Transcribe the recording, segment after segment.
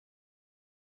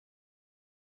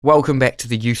Welcome back to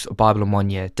the Youth Bible in 1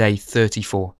 Year, day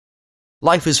 34.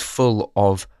 Life is full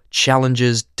of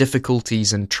challenges,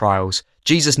 difficulties and trials.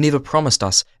 Jesus never promised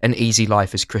us an easy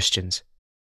life as Christians.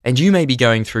 And you may be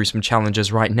going through some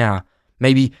challenges right now,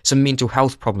 maybe some mental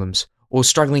health problems, or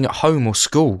struggling at home or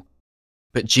school.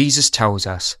 But Jesus tells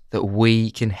us that we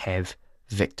can have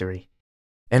victory.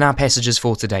 In our passages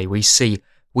for today, we see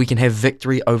we can have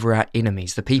victory over our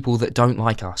enemies, the people that don't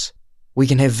like us. We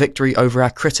can have victory over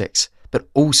our critics, but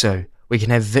also we can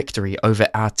have victory over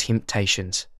our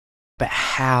temptations. But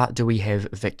how do we have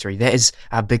victory? That is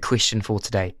our big question for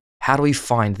today. How do we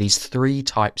find these three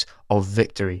types of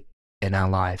victory in our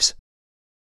lives?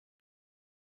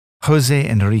 Jose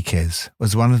Enriquez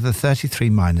was one of the 33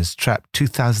 miners trapped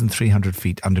 2,300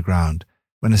 feet underground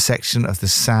when a section of the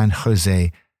San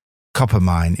Jose copper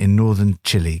mine in northern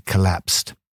Chile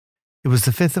collapsed. It was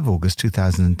the 5th of August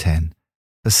 2010.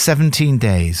 For 17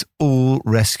 days, all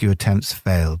rescue attempts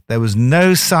failed. There was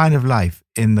no sign of life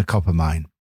in the copper mine.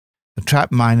 The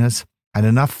trapped miners had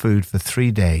enough food for 3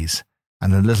 days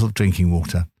and a little drinking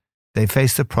water. They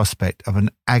faced the prospect of an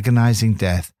agonizing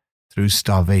death through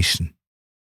starvation.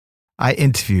 I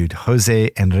interviewed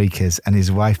Jose Enriquez and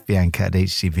his wife Bianca at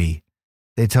HTV.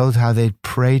 They told how they'd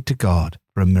prayed to God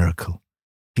for a miracle.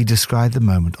 He described the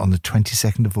moment on the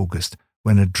 22nd of August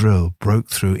when a drill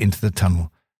broke through into the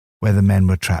tunnel where the men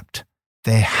were trapped.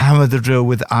 They hammered the drill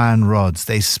with iron rods.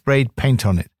 They sprayed paint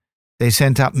on it. They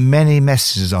sent up many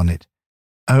messages on it.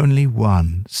 Only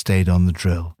one stayed on the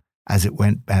drill as it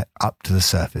went back up to the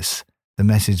surface. The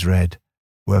message read,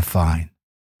 "We're fine.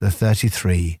 The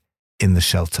 33 in the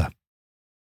shelter."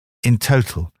 In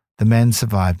total, the men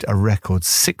survived a record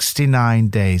 69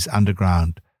 days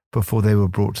underground before they were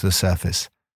brought to the surface.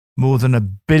 More than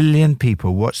 1 billion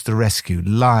people watched the rescue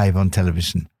live on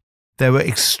television. There were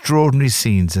extraordinary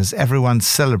scenes as everyone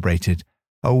celebrated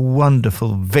a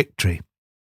wonderful victory.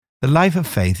 The life of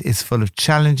faith is full of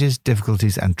challenges,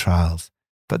 difficulties and trials,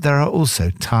 but there are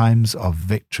also times of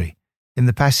victory. In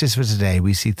the passage for today,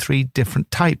 we see 3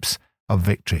 different types of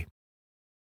victory.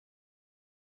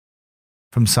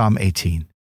 From Psalm 18.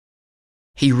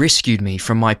 He rescued me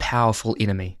from my powerful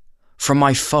enemy, from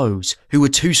my foes who were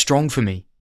too strong for me.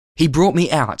 He brought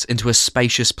me out into a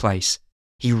spacious place.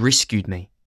 He rescued me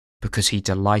because he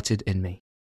delighted in me.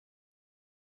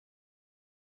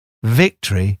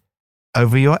 Victory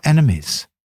over your enemies.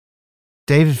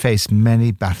 David faced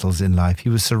many battles in life. He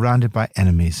was surrounded by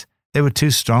enemies. They were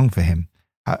too strong for him.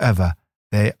 However,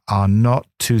 they are not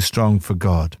too strong for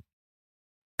God.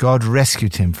 God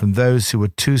rescued him from those who were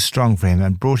too strong for him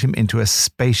and brought him into a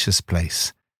spacious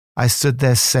place. I stood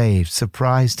there saved,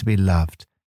 surprised to be loved.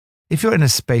 If you're in a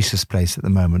spacious place at the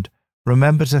moment,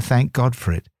 remember to thank God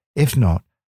for it. If not,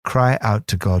 cry out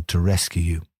to God to rescue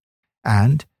you.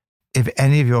 And if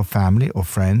any of your family or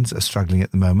friends are struggling at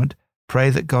the moment,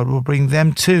 pray that God will bring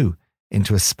them too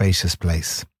into a spacious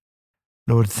place.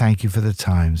 Lord, thank you for the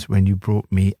times when you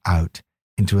brought me out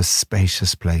into a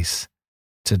spacious place.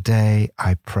 Today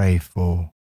I pray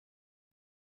for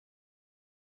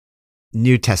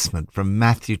New Testament from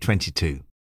Matthew 22.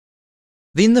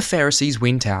 Then the Pharisees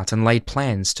went out and laid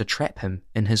plans to trap him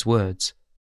in his words.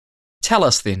 "Tell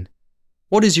us then,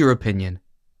 what is your opinion?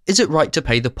 Is it right to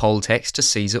pay the poll tax to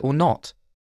Caesar or not?"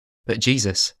 But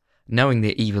Jesus, knowing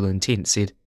their evil intent,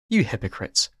 said, "You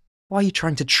hypocrites, why are you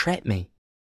trying to trap me?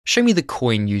 Show me the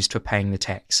coin used for paying the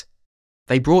tax."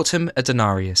 They brought him a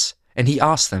denarius, and he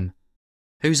asked them,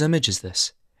 "Whose image is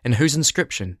this, and whose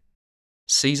inscription?"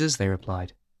 "Caesar's," they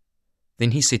replied.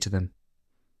 Then he said to them,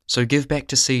 "So give back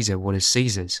to Caesar what is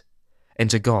Caesar's, and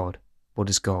to God what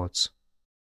is God's."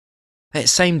 That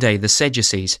same day the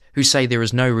Sadducees, who say there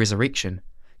is no resurrection,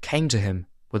 came to him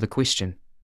with a question.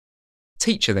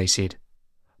 "Teacher," they said,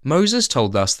 "Moses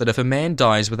told us that if a man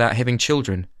dies without having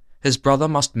children, his brother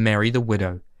must marry the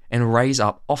widow and raise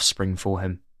up offspring for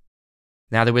him.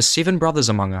 Now there were 7 brothers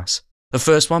among us. The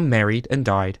first one married and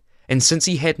died, and since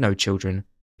he had no children,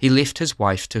 he left his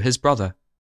wife to his brother.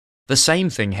 The same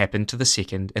thing happened to the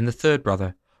second and the third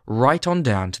brother, right on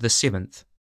down to the 7th.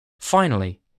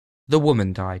 Finally, the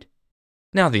woman died.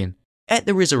 Now then, at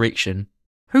the resurrection,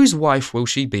 whose wife will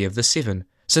she be of the 7,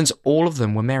 since all of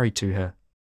them were married to her?"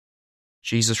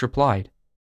 Jesus replied,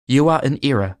 "You are in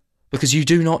error, because you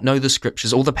do not know the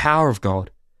Scriptures or the power of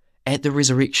God. At the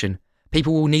resurrection,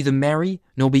 people will neither marry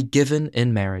nor be given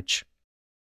in marriage."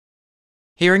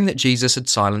 Hearing that Jesus had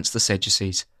silenced the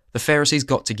Sadducees, the Pharisees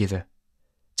got together.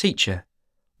 "Teacher,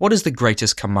 what is the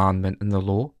greatest commandment in the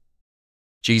law?"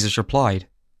 Jesus replied,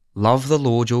 "Love the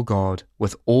Lord your God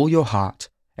with all your heart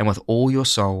and with all your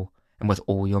soul and with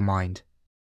all your mind."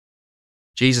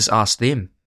 Jesus asked them,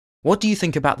 "What do you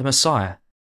think about the Messiah?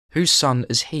 Whose son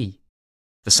is he?"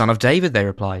 "The son of David," they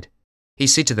replied. He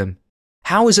said to them,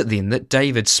 "How is it then that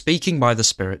David, speaking by the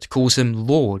Spirit, calls him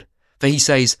Lord? For he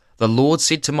says, 'The Lord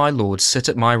said to my Lord, sit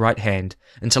at my right hand,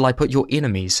 until I put your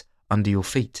enemies under your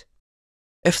feet.'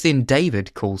 If then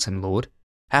David calls him Lord,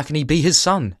 how can he be his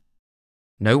son?"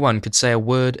 No one could say a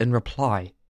word in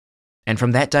reply, and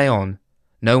from that day on,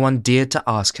 no one dared to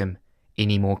ask him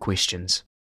any more questions.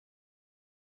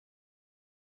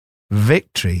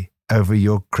 Victory over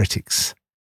your critics.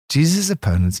 Jesus'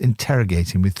 opponents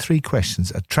interrogate him with 3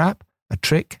 questions: a trap, a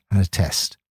trick, and a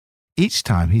test. Each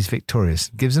time he's victorious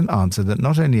and gives an answer that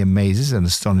not only amazes and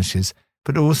astonishes,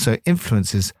 but also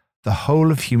influences the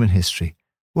whole of human history.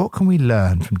 What can we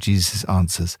learn from Jesus'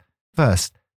 answers?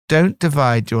 First, don't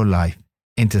divide your life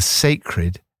into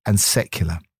sacred and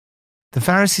secular. The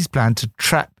Pharisees planned to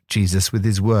trap Jesus with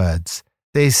his words.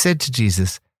 They said to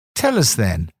Jesus, "Tell us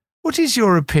then, what is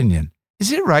your opinion?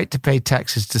 Is it right to pay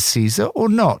taxes to Caesar or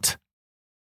not?"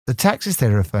 The taxes they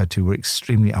referred to were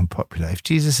extremely unpopular. If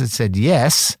Jesus had said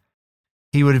yes,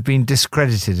 he would have been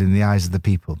discredited in the eyes of the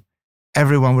people.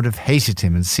 Everyone would have hated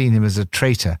him and seen him as a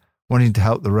traitor wanting to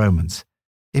help the Romans.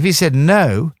 If he said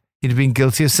no, he'd have been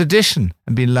guilty of sedition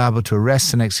and been liable to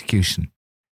arrest and execution.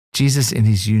 Jesus, in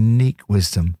his unique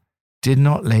wisdom, did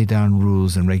not lay down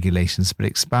rules and regulations, but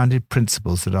expounded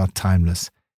principles that are timeless.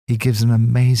 He gives an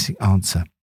amazing answer.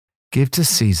 Give to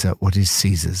Caesar what is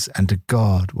Caesar's, and to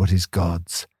God what is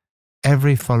God's.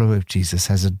 Every follower of Jesus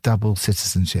has a double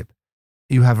citizenship.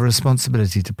 You have a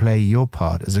responsibility to play your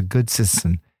part as a good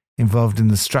citizen involved in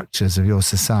the structures of your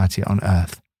society on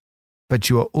earth. But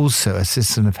you are also a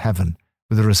citizen of heaven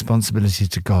with a responsibility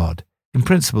to God. In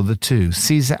principle, the two,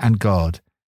 Caesar and God,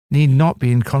 need not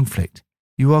be in conflict.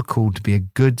 You are called to be a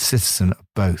good citizen of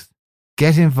both.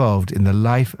 Get involved in the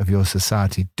life of your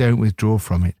society. Don't withdraw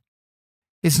from it.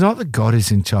 It's not that God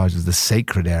is in charge of the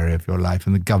sacred area of your life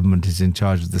and the government is in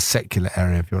charge of the secular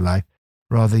area of your life.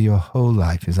 Rather, your whole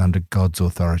life is under God's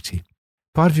authority.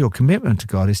 Part of your commitment to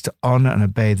God is to honor and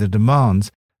obey the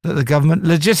demands that the government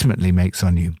legitimately makes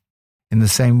on you. In the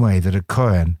same way that a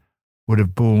Kohen would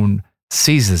have borne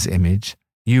Caesar's image,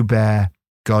 you bear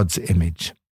God's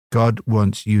image. God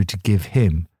wants you to give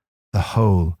him the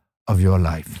whole of your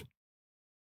life.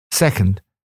 Second,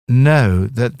 know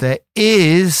that there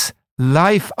is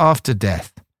life after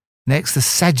death. Next, the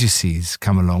Sadducees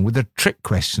come along with a trick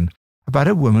question about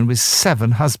a woman with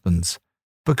 7 husbands.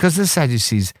 Because the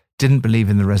Sadducees didn't believe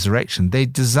in the resurrection, they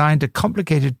designed a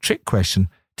complicated trick question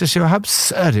to show how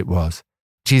absurd it was.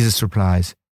 Jesus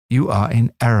replies, "You are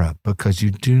in error because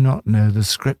you do not know the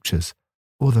scriptures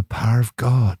or the power of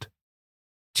God."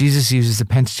 Jesus uses the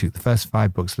Pentateuch, the first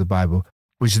 5 books of the Bible,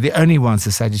 which are the only ones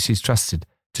the Sadducees trusted,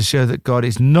 to show that God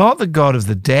is not the God of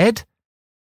the dead,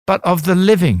 but of the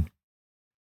living.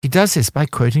 He does this by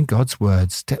quoting God's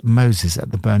words to Moses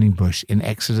at the burning bush in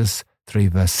Exodus 3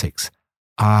 verse 6.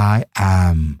 "I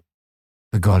am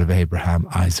the God of Abraham,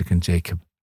 Isaac, and Jacob."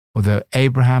 Although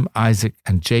Abraham, Isaac,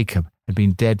 and Jacob had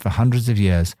been dead for hundreds of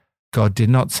years, God did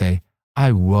not say,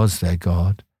 "I was their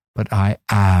God," but "I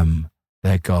am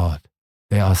their God."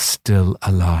 They are still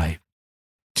alive.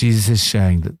 Jesus is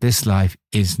showing that this life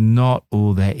is not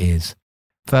all there is.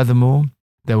 Furthermore,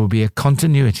 there will be a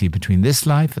continuity between this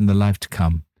life and the life to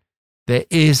come. There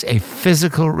is a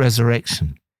physical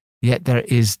resurrection, yet there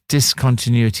is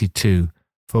discontinuity too,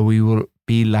 for we will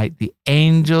be like the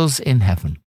angels in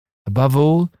heaven. Above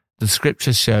all, the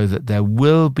scriptures show that there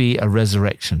will be a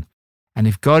resurrection. And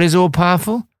if God is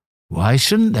all-powerful, why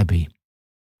shouldn't there be?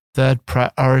 Third,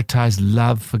 prioritize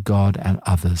love for God and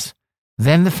others.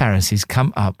 Then the Pharisees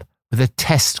come up with a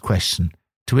test question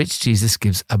to which Jesus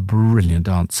gives a brilliant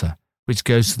answer, which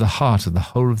goes to the heart of the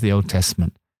whole of the Old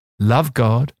Testament. Love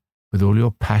God with all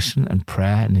your passion and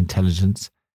prayer and intelligence,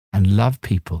 and love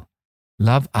people.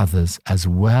 Love others as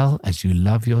well as you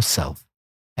love yourself.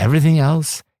 Everything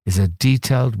else is a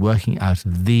detailed working out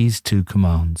of these 2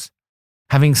 commands.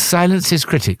 Having silenced his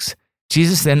critics,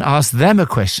 Jesus then asks them a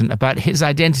question about his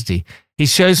identity. He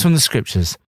shows from the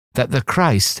scriptures that the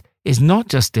Christ is not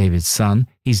just David's son,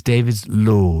 he's David's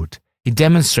Lord. He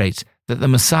demonstrates that the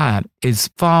Messiah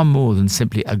is far more than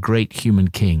simply a great human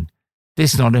king.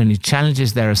 This not only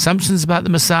challenges their assumptions about the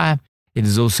Messiah, it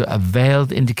is also a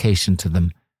veiled indication to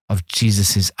them of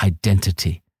Jesus'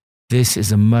 identity. This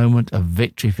is a moment of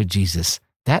victory for Jesus.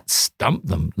 That stumped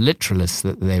them, literalists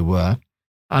that they were,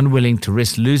 unwilling to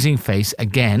risk losing face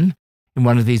again in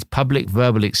one of these public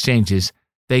verbal exchanges.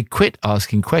 They quit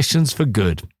asking questions for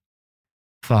good.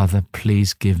 Father,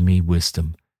 please give me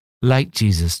wisdom, like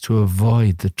Jesus, to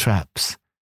avoid the traps,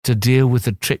 to deal with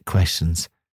the trick questions,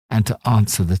 and to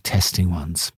answer the testing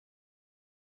ones.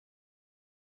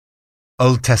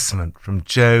 Old Testament from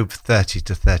Job 30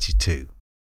 to 32.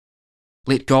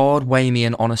 Let God weigh me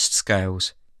in honest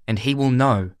scales, and he will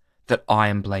know that I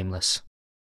am blameless.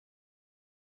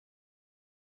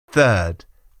 Third,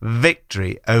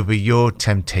 victory over your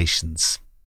temptations.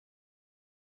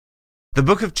 The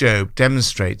book of Job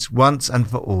demonstrates once and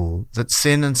for all that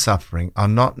sin and suffering are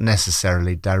not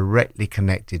necessarily directly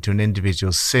connected to an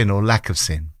individual's sin or lack of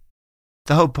sin.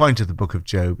 The whole point of the book of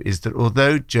Job is that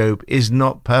although Job is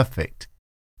not perfect,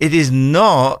 it is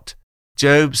not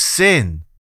Job's sin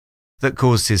that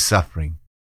caused his suffering.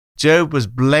 Job was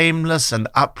blameless and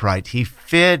upright. He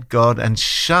feared God and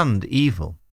shunned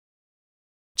evil.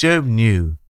 Job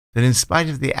knew that in spite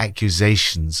of the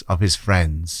accusations of his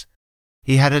friends,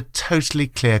 he had a totally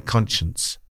clear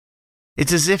conscience.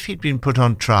 It's as if he'd been put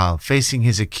on trial, facing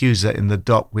his accuser in the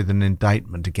dock with an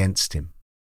indictment against him.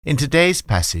 In today's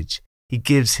passage, he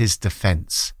gives his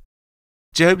defense.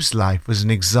 Job's life was an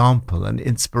example, an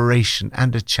inspiration,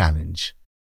 and a challenge.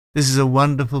 This is a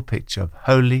wonderful picture of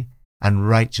holy and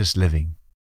righteous living.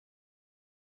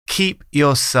 Keep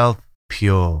yourself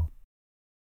pure.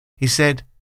 He said,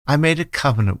 I made a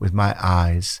covenant with my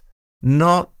eyes,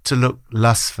 not to look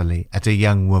lustfully at a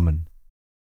young woman.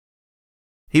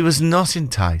 He was not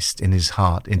enticed in his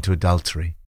heart into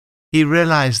adultery. He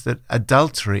realized that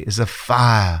adultery is a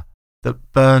fire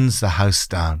that burns the house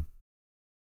down.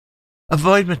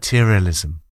 Avoid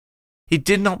materialism. He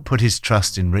did not put his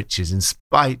trust in riches in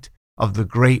spite of the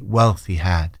great wealth he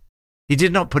had. He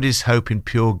did not put his hope in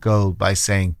pure gold by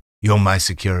saying, "You're my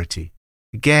security."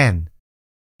 Again,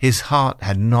 his heart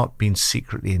had not been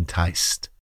secretly enticed.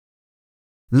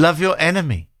 Love your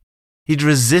enemy. He'd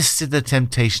resisted the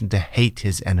temptation to hate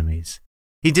his enemies.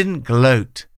 He didn't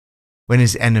gloat when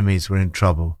his enemies were in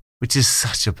trouble, which is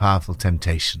such a powerful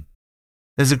temptation.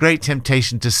 There's a great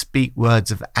temptation to speak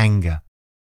words of anger,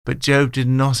 but Job did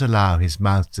not allow his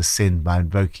mouth to sin by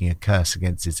invoking a curse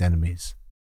against his enemies.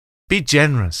 Be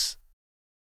generous.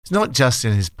 It's not just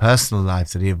in his personal life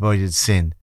that he avoided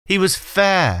sin. He was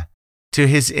fair to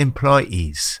his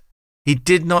employees. He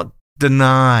did not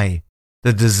deny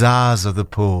the desires of the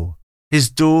poor. His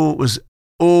door was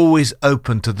always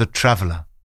open to the traveller.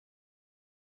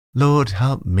 Lord,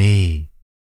 help me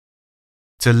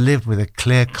to live with a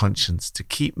clear conscience, to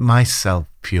keep myself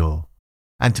pure,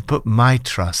 and to put my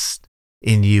trust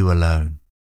in you alone.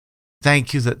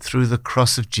 Thank you that through the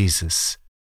cross of Jesus,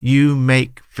 you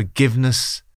make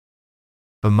forgiveness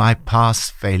for my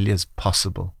past failures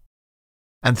possible.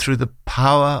 And through the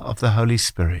power of the Holy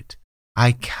Spirit,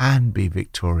 I can be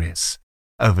victorious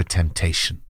over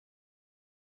temptation.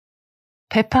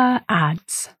 Pippa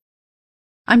adds,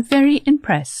 I'm very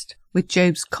impressed with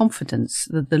Job's confidence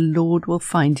that the Lord will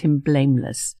find him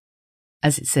blameless.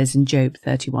 As it says in Job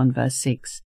 31 verse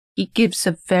 6, he gives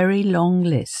a very long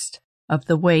list of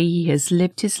the way he has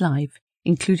lived his life,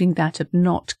 including that of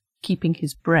not keeping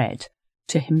his bread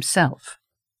to himself.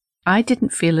 I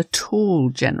didn't feel at all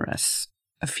generous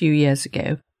a few years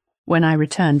ago when I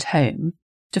returned home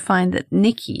to find that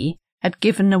Nikki had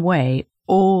given away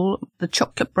all the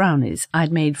chocolate brownies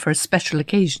I'd made for a special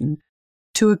occasion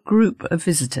to a group of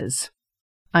visitors.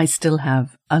 I still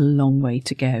have a long way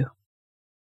to go.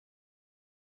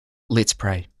 Let's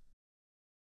pray.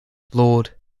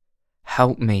 Lord,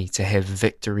 help me to have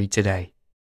victory today.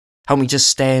 Help me to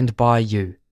stand by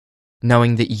you,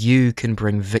 knowing that you can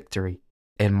bring victory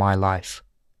in my life.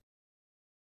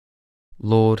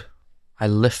 Lord, I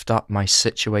lift up my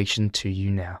situation to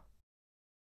you now.